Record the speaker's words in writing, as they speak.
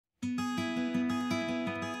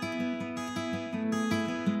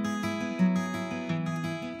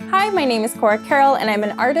Hi, my name is Cora Carroll and I'm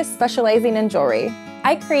an artist specializing in jewelry.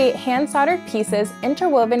 I create hand-soldered pieces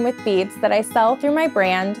interwoven with beads that I sell through my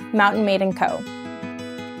brand, Mountain Maiden Co.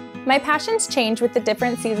 My passions change with the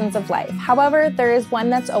different seasons of life. However, there is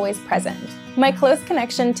one that's always present: my close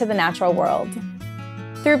connection to the natural world.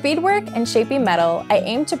 Through beadwork and shapy metal, I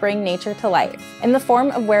aim to bring nature to life in the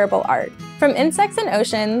form of wearable art. From insects and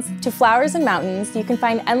oceans to flowers and mountains, you can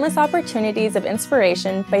find endless opportunities of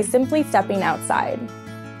inspiration by simply stepping outside.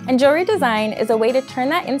 And jewelry design is a way to turn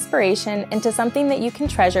that inspiration into something that you can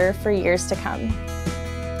treasure for years to come.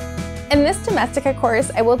 In this Domestika course,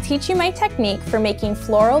 I will teach you my technique for making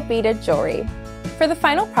floral beaded jewelry. For the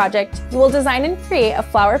final project, you will design and create a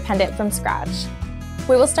flower pendant from scratch.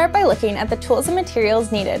 We will start by looking at the tools and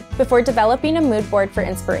materials needed before developing a mood board for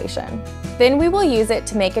inspiration. Then we will use it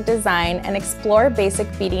to make a design and explore basic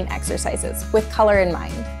beading exercises with color in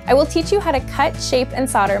mind. I will teach you how to cut, shape, and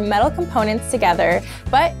solder metal components together,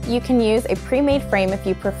 but you can use a pre-made frame if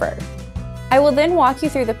you prefer. I will then walk you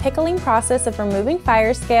through the pickling process of removing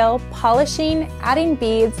fire scale, polishing, adding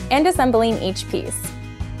beads, and assembling each piece.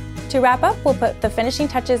 To wrap up, we'll put the finishing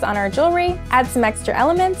touches on our jewelry, add some extra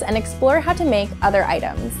elements, and explore how to make other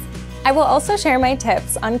items. I will also share my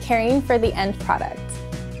tips on caring for the end product.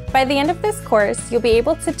 By the end of this course, you'll be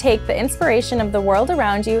able to take the inspiration of the world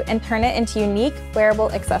around you and turn it into unique,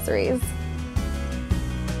 wearable accessories.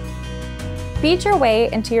 Bead your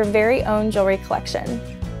way into your very own jewelry collection.